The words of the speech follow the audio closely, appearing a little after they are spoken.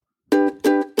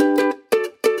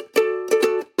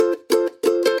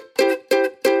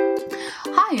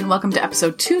and welcome to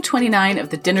episode 229 of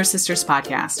the Dinner Sisters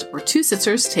podcast. We're two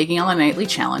sisters taking on the nightly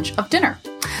challenge of dinner.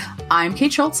 I'm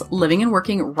Kate Schultz, living and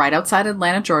working right outside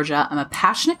Atlanta, Georgia. I'm a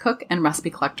passionate cook and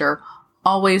recipe collector,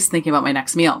 always thinking about my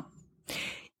next meal.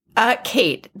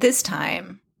 Kate, this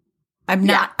time, I'm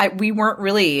not, we weren't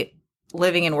really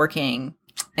living and working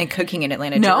and cooking in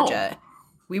Atlanta, Georgia.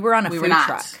 We were on a food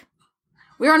truck.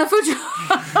 We were on a food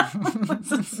truck.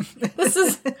 This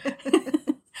is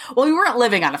well, we weren't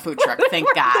living on a food truck,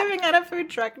 thank God. Living on a food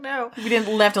truck, no. We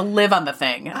didn't have to live on the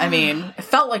thing. I mean, it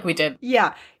felt like we did.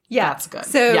 Yeah. That's good.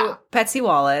 So, Betsy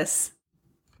Wallace,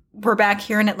 we're back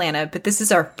here in Atlanta, but this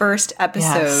is our first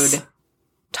episode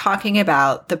talking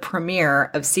about the premiere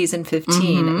of season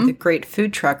 15 of the Great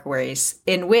Food Truck Race,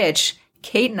 in which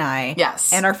Kate and I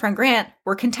and our friend Grant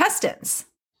were contestants.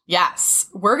 Yes,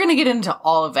 we're going to get into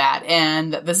all of that.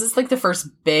 And this is like the first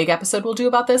big episode we'll do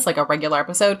about this, like a regular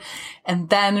episode. And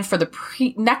then for the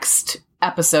next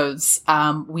episodes,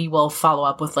 we will follow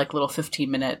up with like little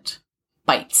 15-minute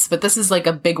bites. But this is like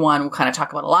a big one. We'll kind of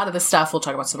talk about a lot of this stuff. We'll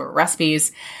talk about some of our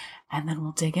recipes and then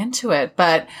we'll dig into it.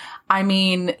 But I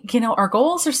mean, you know, our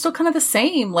goals are still kind of the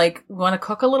same. Like, we want to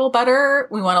cook a little better.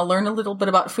 We want to learn a little bit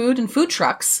about food and food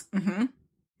trucks.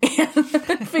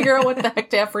 And figure out what the heck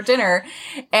to have for dinner.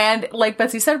 And like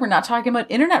Betsy said, we're not talking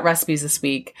about internet recipes this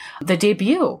week. The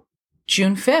debut,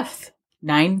 June 5th,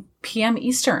 9 p.m.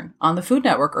 Eastern on the Food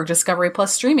Network or Discovery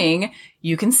Plus streaming.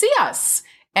 You can see us.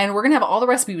 And we're going to have all the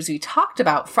recipes we talked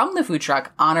about from the food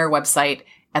truck on our website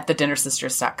at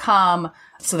thedinnersisters.com.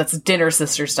 So that's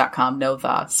dinnersisters.com. No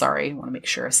the. Sorry. I want to make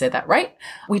sure I say that right.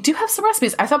 We do have some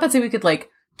recipes. I thought, Betsy, we could like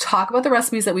talk about the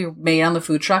recipes that we made on the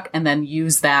food truck and then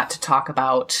use that to talk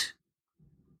about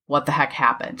what the heck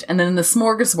happened. And then in the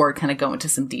smorgasbord, kind of go into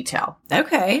some detail.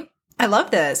 Okay. I love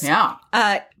this. Yeah.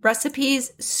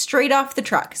 Recipes straight off the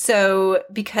truck. So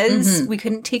because we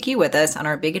couldn't take you with us on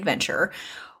our big adventure,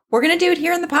 we're going to do it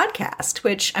here in the podcast,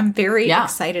 which I'm very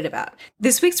excited about.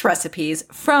 This week's recipes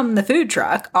from the food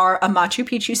truck are a Machu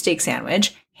Picchu steak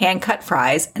sandwich, hand-cut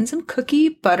fries, and some cookie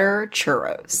butter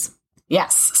churros.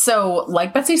 Yes. So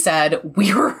like Betsy said,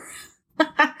 we were,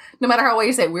 no matter how well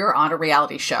you say it, we were on a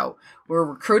reality show. We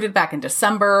were recruited back in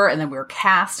December, and then we were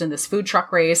cast in this food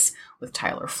truck race with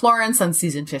Tyler Florence on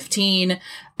season 15.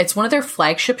 It's one of their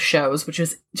flagship shows, which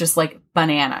is just like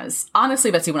bananas. Honestly,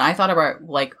 Betsy, when I thought about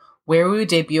like where we would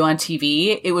debut on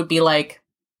TV, it would be like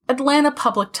Atlanta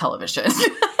Public Television.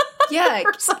 Yeah.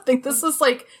 Or something. This is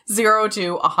like 0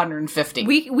 to 150.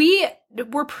 We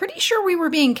were pretty sure we were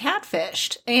being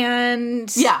catfished. And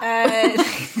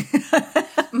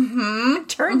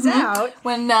turns out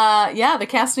when the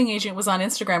casting agent was on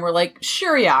Instagram, we're like,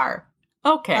 sure you are.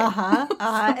 Okay.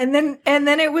 And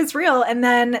then it was real. And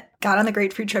then got on the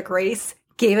Great Food Truck Race,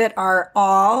 gave it our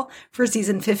all for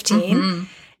season 15.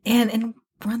 And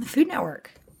we're on the Food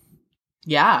Network.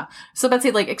 Yeah. So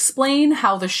Betsy, like, explain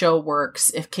how the show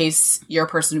works in case you're a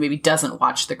person who maybe doesn't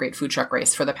watch the Great Food Truck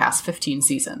Race for the past 15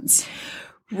 seasons.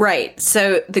 Right.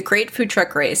 So the Great Food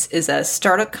Truck Race is a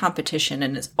startup competition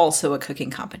and is also a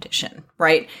cooking competition,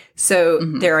 right? So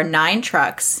there are 9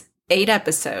 trucks, 8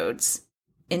 episodes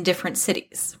in different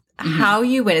cities. How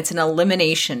you win, it's an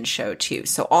elimination show too.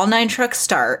 So all 9 trucks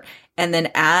start, and then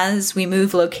as we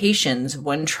move locations,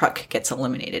 1 truck gets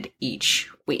eliminated each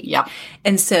week. Yep.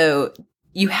 And so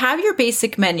you have your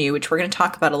basic menu, which we're going to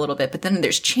talk about a little bit, but then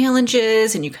there's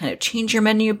challenges and you kind of change your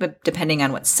menu, but depending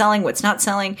on what's selling, what's not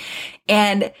selling.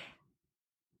 And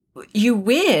you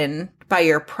win by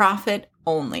your profit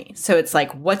only. So it's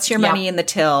like, what's your money in the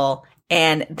till?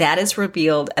 And that is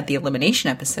revealed at the elimination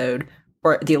episode,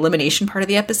 or the elimination part of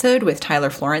the episode with Tyler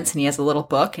Florence. And he has a little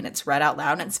book and it's read out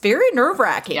loud. And it's very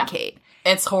nerve-wracking, Kate.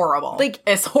 It's horrible. Like,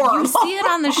 it's horrible. You see it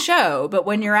on the show, but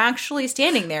when you're actually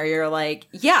standing there, you're like,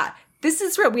 yeah, this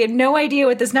is real. We have no idea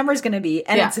what this number is going to be.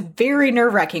 And it's very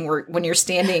nerve-wracking when you're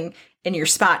standing in your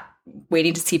spot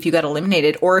waiting to see if you got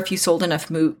eliminated or if you sold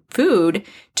enough food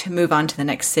to move on to the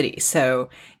next city. So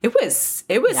it was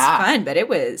fun, but it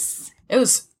was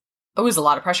a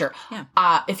lot of pressure. Yeah.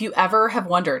 If you ever have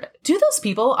wondered, do those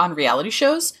people on reality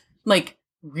shows, like,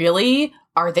 really,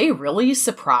 are they really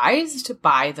surprised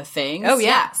by the things? Oh,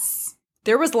 yeah. Yes.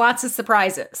 There was lots of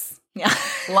surprises. Yeah.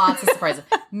 Lots of surprises.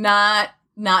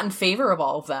 Not in favor of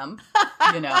all of them,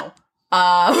 you know.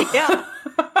 Yeah.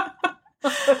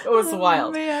 It was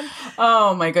wild. Man.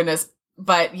 Oh, my goodness.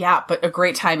 But a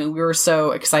great time. And we were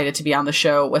so excited to be on the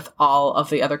show with all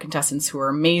of the other contestants who were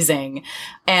amazing.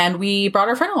 And we brought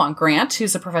our friend along, Grant,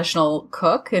 who's a professional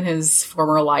cook in his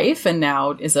former life and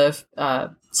now is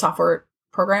a software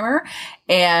programmer.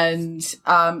 And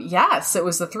so it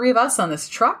was the 3 of us on this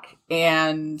truck.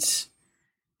 And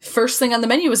first thing on the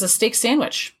menu was a steak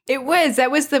sandwich. It was.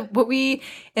 That was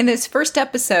in this first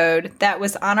episode, that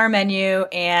was on our menu,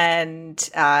 and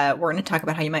we're going to talk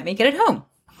about how you might make it at home.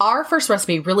 Our first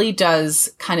recipe really does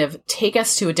kind of take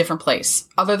us to a different place,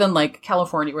 other than like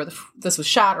California, where this was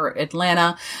shot, or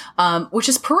Atlanta, which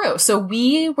is Peru. So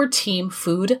we were team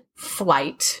food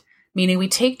flight, meaning we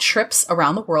take trips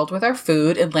around the world with our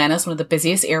food. Atlanta is one of the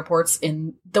busiest airports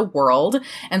in the world.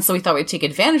 And so we thought we'd take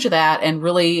advantage of that and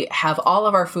really have all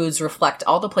of our foods reflect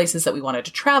all the places that we wanted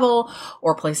to travel,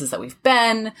 or places that we've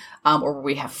been, or where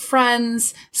we have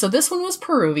friends. So this one was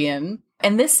Peruvian.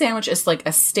 And this sandwich is like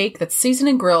a steak that's seasoned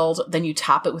and grilled. Then you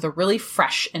top it with a really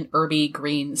fresh and herby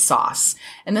green sauce.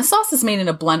 And the sauce is made in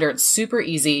a blender. It's super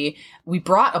easy. We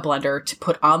brought a blender to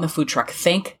put on the food truck.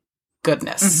 Thank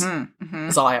goodness.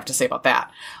 Is all I have to say about that.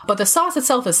 But the sauce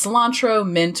itself is cilantro,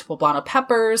 mint, poblano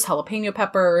peppers, jalapeno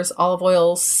peppers, olive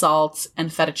oil, salt,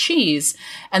 and feta cheese.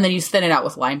 And then you thin it out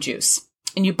with lime juice.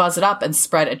 And you buzz it up and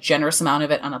spread a generous amount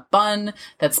of it on a bun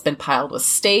that's been piled with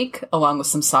steak, along with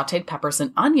some sauteed peppers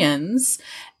and onions.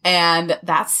 And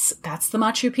that's the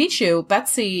Machu Picchu.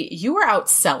 Betsy, you were out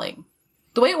selling.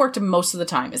 The way it worked most of the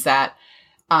time is that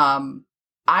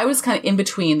I was kind of in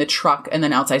between the truck and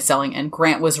then outside selling, and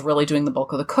Grant was really doing the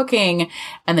bulk of the cooking,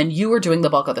 and then you were doing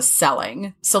the bulk of the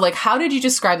selling. So, like, how did you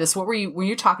describe this? What were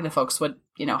you talking to folks?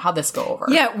 How'd this go over?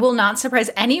 Yeah, will not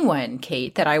surprise anyone,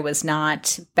 Kate, that I was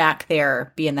not back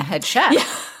there being the head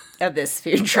chef of this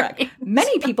food truck. Right.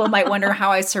 Many people might wonder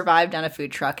how I survived on a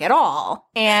food truck at all.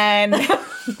 And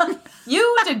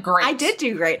you did great. I did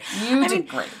do great. You did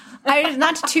great.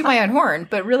 Not to toot my own horn,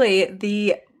 but really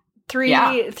the three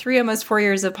almost 4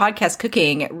 years of podcast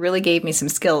cooking really gave me some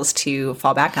skills to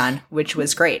fall back on, which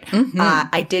was great.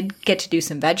 I did get to do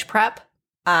some veg prep.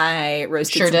 I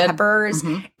roasted some peppers,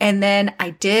 and then I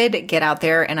did get out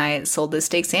there and I sold this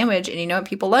steak sandwich, and you know what?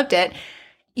 People loved it.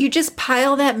 You just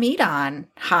pile that meat on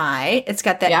high. It's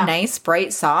got that nice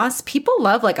bright sauce. People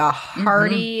love like a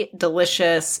hearty,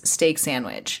 delicious steak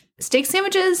sandwich. Steak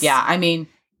sandwiches. Yeah. I mean,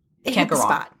 can't go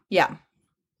wrong. Yeah.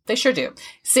 They sure do.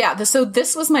 So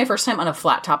this was my first time on a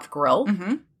flat topped grill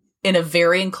in a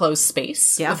very enclosed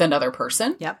space with another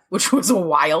person, which was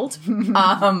wild.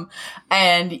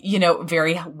 And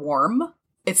very warm.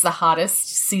 It's the hottest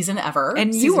season ever.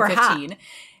 And you were 15. Hot.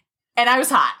 And I was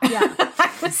hot. Yeah.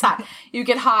 I was hot. You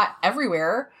get hot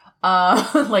everywhere.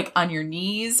 Like on your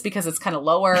knees because it's kind of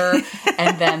lower,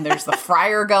 and then there's the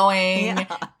fryer going,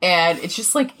 and it's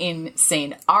just like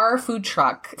insane. Our food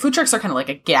trucks are kind of like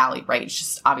a galley, right? It's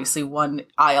just obviously one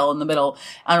aisle in the middle.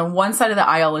 And on one side of the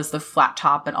aisle is the flat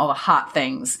top and all the hot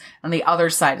things, and the other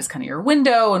side is kind of your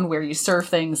window and where you serve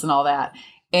things and all that.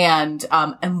 And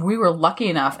we were lucky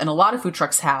enough, and a lot of food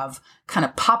trucks have kind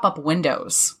of pop-up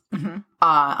windows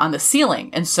on the ceiling,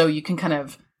 and so you can kind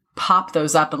of pop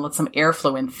those up and let some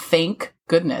airflow in. Thank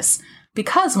goodness.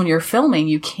 Because when you're filming,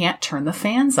 you can't turn the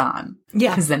fans on.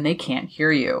 Yeah. Because then they can't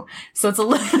hear you. So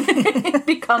it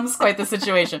becomes quite the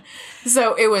situation.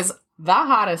 So it was the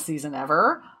hottest season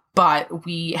ever, but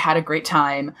we had a great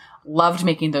time, loved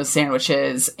making those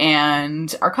sandwiches,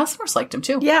 and our customers liked them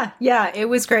too. Yeah. Yeah. It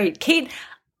was great. Kate,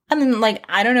 I mean,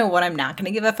 I don't know what I'm not going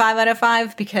to give a 5 out of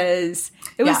 5 because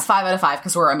it was 5 out of 5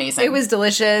 because we're amazing. It was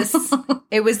delicious.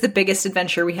 It was the biggest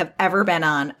adventure we have ever been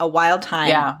on. A wild time.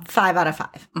 Yeah. 5 out of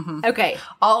 5. Okay.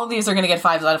 All of these are going to get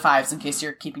 5 out of 5s in case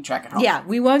you're keeping track at home. Yeah.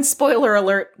 We won't spoiler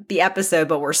alert the episode,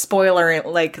 but we're spoiler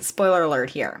alert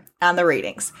here on the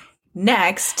ratings.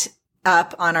 Next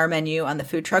up on our menu on the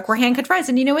food truck were hand-cut fries.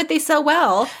 And you know what? They sell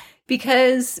well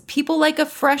because people like a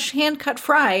fresh hand-cut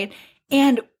fry.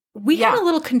 And we had a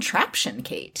little contraption,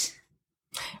 Kate.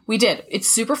 We did. It's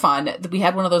super fun. We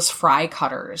had one of those fry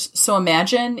cutters. So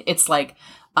imagine it's like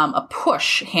a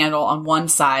push handle on one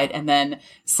side and then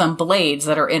some blades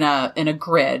that are in a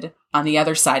grid on the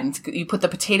other side. And you put the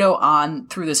potato on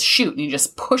through this chute and you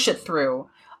just push it through.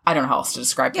 I don't know how else to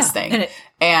describe this thing.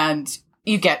 And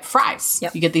you get fries.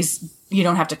 Yep. You get these. You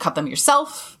don't have to cut them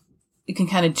yourself. You can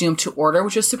kind of do them to order,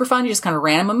 which was super fun. You just kind of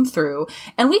ran them through.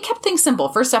 And we kept things simple.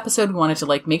 First episode, we wanted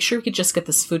to make sure we could just get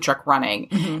this food truck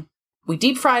running. We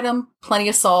deep fried them, plenty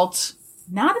of salt.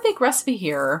 Not a big recipe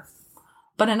here,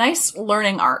 but a nice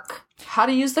learning arc. How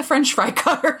to use the French fry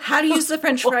cutter. How to use the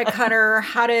French fry cutter.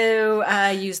 How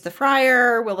to use the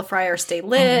fryer. Will the fryer stay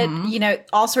lit?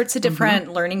 All sorts of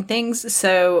different learning things.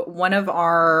 So one of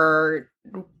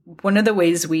the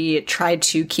ways we tried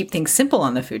to keep things simple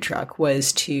on the food truck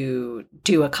was to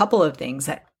do a couple of things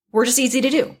that were just easy to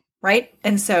do, right?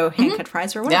 And so hand-cut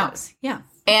fries were one of those. Yeah.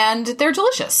 And they're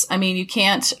delicious. I mean, you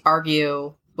can't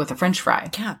argue with a French fry,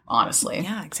 honestly.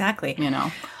 Yeah, exactly.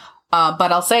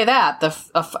 But I'll say that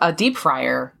a deep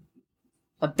fryer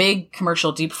a big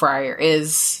commercial deep fryer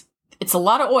it's a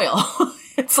lot of oil.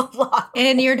 It's a lot.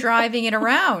 And you're driving it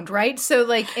around, right? So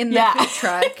like in the food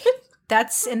truck,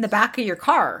 that's in the back of your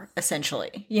car,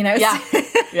 essentially, you know? Yeah.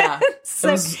 Yeah. So,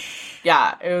 it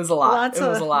was a lot. It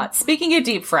was a lot. Speaking of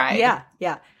deep fried.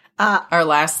 Yeah. Our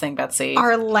last thing, Betsy.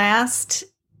 Our last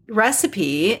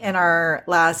recipe and our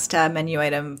last menu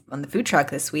item on the food truck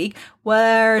this week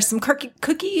were some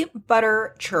cookie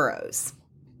butter churros.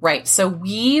 Right. So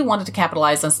we wanted to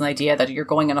capitalize on an idea that you're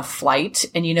going on a flight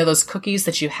and you know those cookies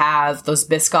that you have, those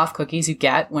Biscoff cookies you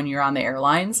get when you're on the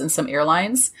airlines and some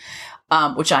airlines,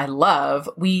 which I love.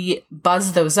 We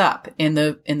buzzed those up in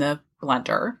the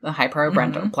blender, the high power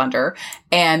blender,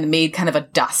 and made kind of a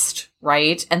dust,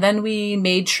 right? And then we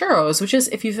made churros, which is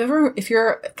if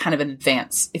you're kind of in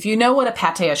advance, if you know what a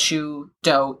pâte à choux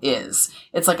dough is,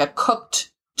 it's like a cooked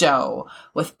dough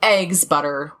with eggs,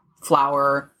 butter,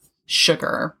 flour,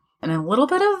 sugar, and a little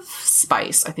bit of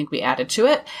spice, I think we added to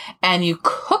it. And you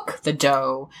cook the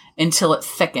dough until it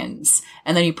thickens.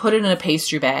 And then you put it in a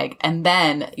pastry bag. And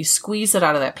then you squeeze it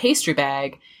out of that pastry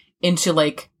bag into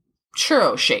like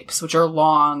churro shapes, which are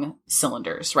long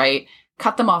cylinders, right?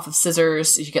 Cut them off with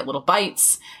scissors. You get little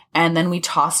bites. And then we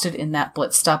tossed it in that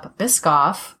blitzed up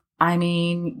Biscoff. I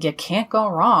mean, you can't go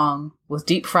wrong with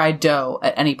deep fried dough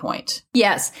at any point.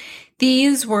 Yes.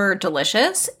 These were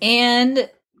delicious and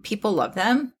people love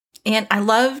them. And I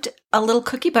loved a little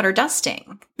cookie butter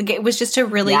dusting. It was just a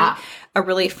really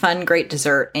fun, great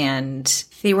dessert. And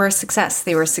they were a success.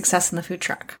 They were a success in the food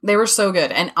truck. They were so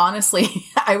good. And honestly,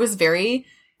 I was very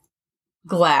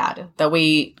glad that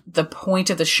the point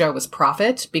of the show was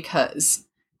profit, because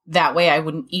that way I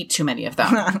wouldn't eat too many of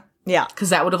them. Yeah.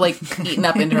 Because that would have like eaten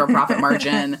up into our profit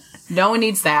margin. No one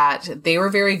needs that. They were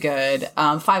very good.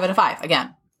 5 out of 5.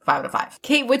 Again. 5 out of 5.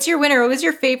 Kate, what's your winner? What was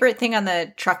your favorite thing on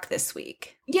the truck this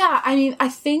week? Yeah, I mean, I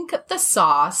think the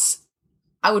sauce,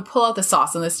 I would pull out the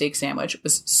sauce on the steak sandwich. It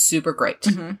was super great.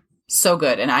 Mm-hmm. So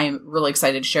good. And I am really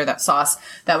excited to share that sauce.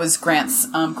 That was Grant's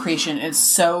creation. It's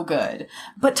so good.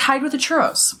 But tied with the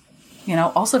churros,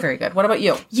 also very good. What about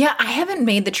you? Yeah, I haven't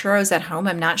made the churros at home.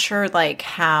 I'm not sure like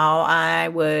how I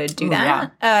would do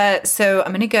that. Yeah. So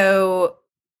I'm going to go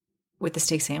with the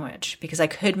steak sandwich because I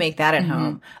could make that at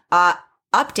home.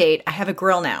 Update, I have a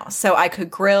grill now. So I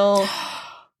could grill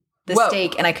the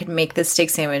steak and I could make the steak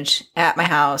sandwich at my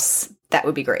house. That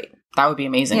would be great. That would be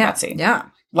amazing, Betsy. Yeah.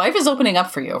 Life is opening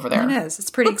up for you over there. It is. It's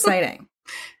pretty exciting.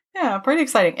 Yeah, pretty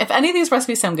exciting. If any of these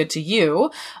recipes sound good to you,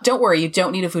 don't worry. You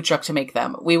don't need a food truck to make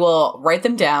them. We will write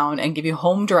them down and give you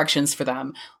home directions for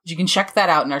them. You can check that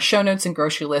out in our show notes and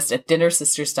grocery list at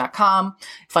dinnersisters.com.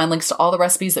 Find links to all the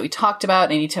recipes that we talked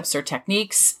about, any tips or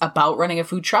techniques about running a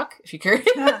food truck, if you're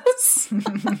curious.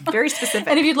 Very specific.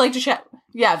 And if you'd like to chat,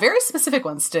 very specific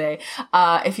ones today.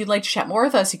 If you'd like to chat more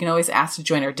with us, you can always ask to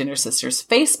join our Dinner Sisters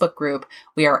Facebook group.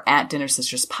 We are at Dinner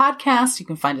Sisters Podcast. You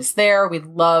can find us there. We'd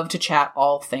love to chat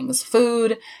all things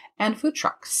food and food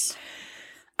trucks.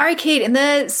 All right, Kate, in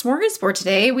the smorgasbord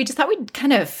today, we just thought we'd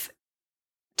kind of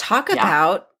talk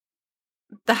about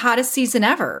the hottest season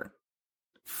ever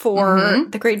for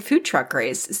the Great Food Truck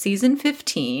Race, season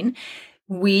 15.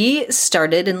 We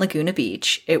started in Laguna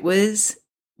Beach. It was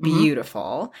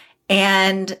beautiful.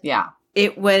 And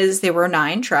there were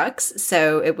 9 trucks.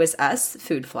 So it was us,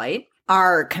 Food Flight.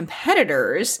 Our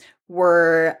competitors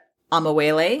were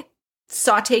Amawele,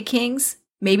 Saute Kings,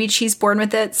 Maybe Cheese Born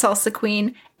With It, Salsa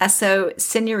Queen, Esso,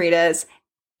 Senoritas,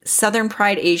 Southern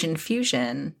Pride Asian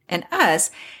Fusion, and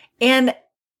us. And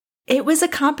it was a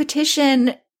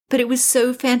competition, but it was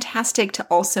so fantastic to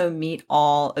also meet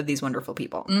all of these wonderful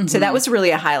people. Mm-hmm. So that was really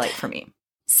a highlight for me.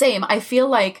 Same. I feel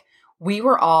like we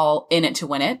were all in it to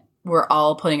win it. We're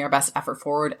all putting our best effort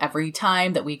forward every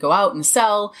time that we go out and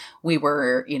sell. We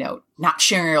were, not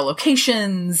sharing our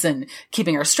locations and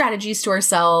keeping our strategies to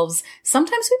ourselves.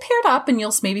 Sometimes we paired up, and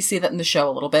you'll maybe see that in the show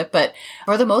a little bit, but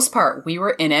for the most part, we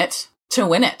were in it to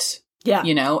win it. Yeah.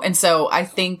 And so I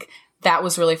think that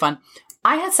was really fun.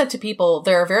 I had said to people,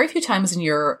 there are very few times in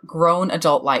your grown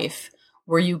adult life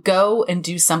where you go and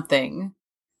do something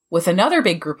with another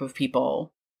big group of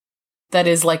people that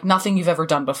is like nothing you've ever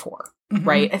done before,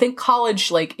 right? I think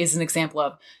college is an example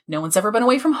of no one's ever been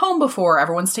away from home before.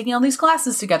 Everyone's taking all these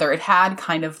classes together. It had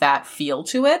kind of that feel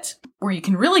to it where you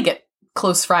can really get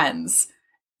close friends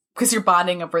because you're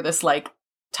bonding over this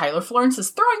Tyler Florence is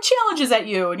throwing challenges at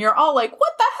you and you're all like,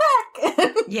 what the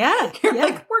heck? Yeah. You're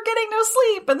like, we're getting no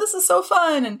sleep and this is so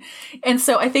fun. And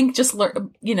so I think just,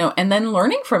 and then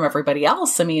learning from everybody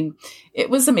else. I mean, it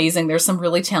was amazing. There's some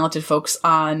really talented folks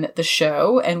on the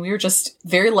show and we were just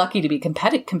very lucky to be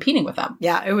competing with them.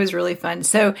 Yeah, it was really fun.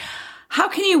 So how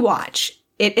can you watch?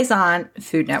 It is on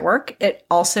Food Network. It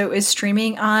also is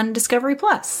streaming on Discovery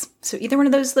Plus. So either one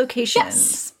of those locations.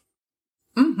 Yes.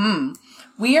 Mm-hmm.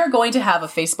 We are going to have a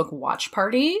Facebook watch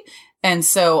party. And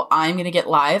so I'm going to get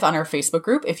live on our Facebook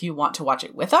group if you want to watch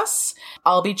it with us.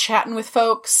 I'll be chatting with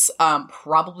folks,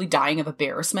 probably dying of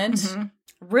embarrassment. Mm-hmm.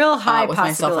 Real high with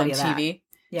myself on possibility of TV.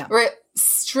 that. Yeah.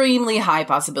 Extremely high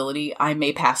possibility I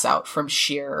may pass out from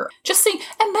sheer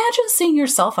imagine seeing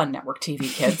yourself on network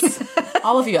TV, kids.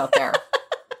 All of you out there.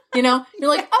 You know, you're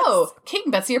like, oh, Kate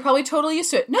and Betsy are probably totally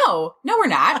used to it. No, we're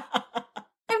not. I've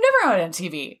never owned on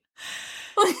TV.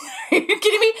 Are you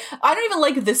kidding me? I don't even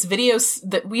like this video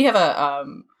that we have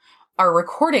our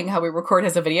recording, how we record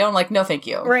has a video. I'm like, no, thank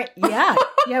you. Right. Yeah.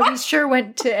 Yeah. We sure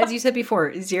went to, as you said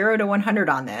before, 0 to 100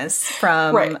 on this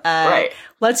from, right.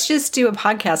 Let's just do a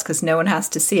podcast because no one has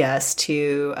to see us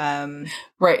to,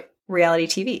 reality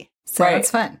TV. So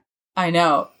it's fun. I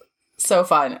know. So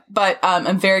fun. But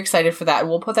I'm very excited for that.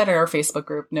 We'll put that in our Facebook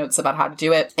group, notes about how to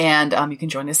do it. And you can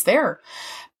join us there.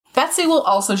 Betsy will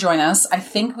also join us. I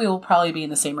think we will probably be in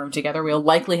the same room together. We'll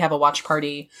likely have a watch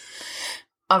party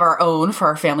of our own for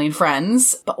our family and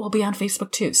friends, but we'll be on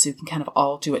Facebook too. So you can kind of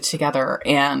all do it together.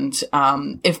 And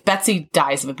if Betsy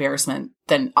dies of embarrassment,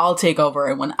 then I'll take over.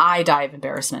 And when I die of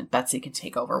embarrassment, Betsy can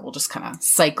take over. We'll just kind of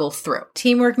cycle through.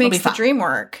 Teamwork makes the dream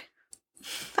work.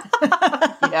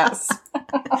 Yes.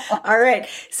 All right.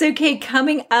 So, Kate,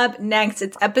 coming up next,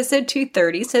 it's episode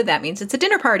 230. So that means it's a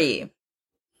dinner party.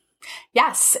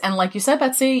 Yes. And like you said,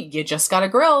 Betsy, you just got a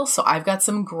grill. So I've got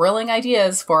some grilling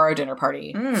ideas for our dinner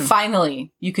party.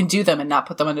 Finally, you can do them and not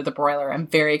put them under the broiler. I'm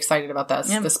very excited about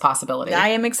this possibility. I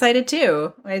am excited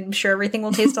too. I'm sure everything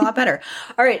will taste a lot better.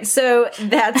 All right. So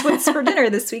that's what's for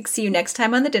dinner this week. See you next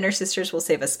time on The Dinner Sisters. We'll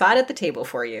save a spot at the table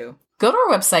for you. Go to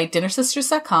our website,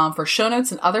 dinnersisters.com, for show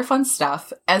notes and other fun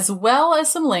stuff, as well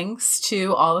as some links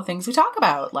to all the things we talk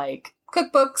about, like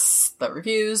cookbooks, the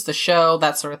reviews, the show,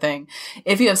 that sort of thing.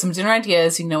 If you have some dinner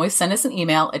ideas, you can always send us an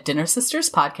email at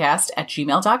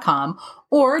dinnersisterspodcast@gmail.com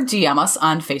or DM us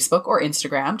on Facebook or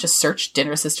Instagram. Just search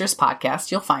Dinner Sisters Podcast.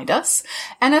 You'll find us.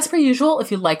 And as per usual,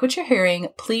 if you like what you're hearing,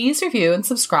 please review and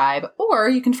subscribe, or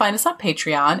you can find us on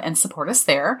Patreon and support us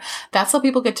there. That's how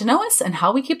people get to know us and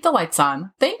how we keep the lights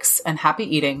on. Thanks and happy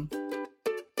eating.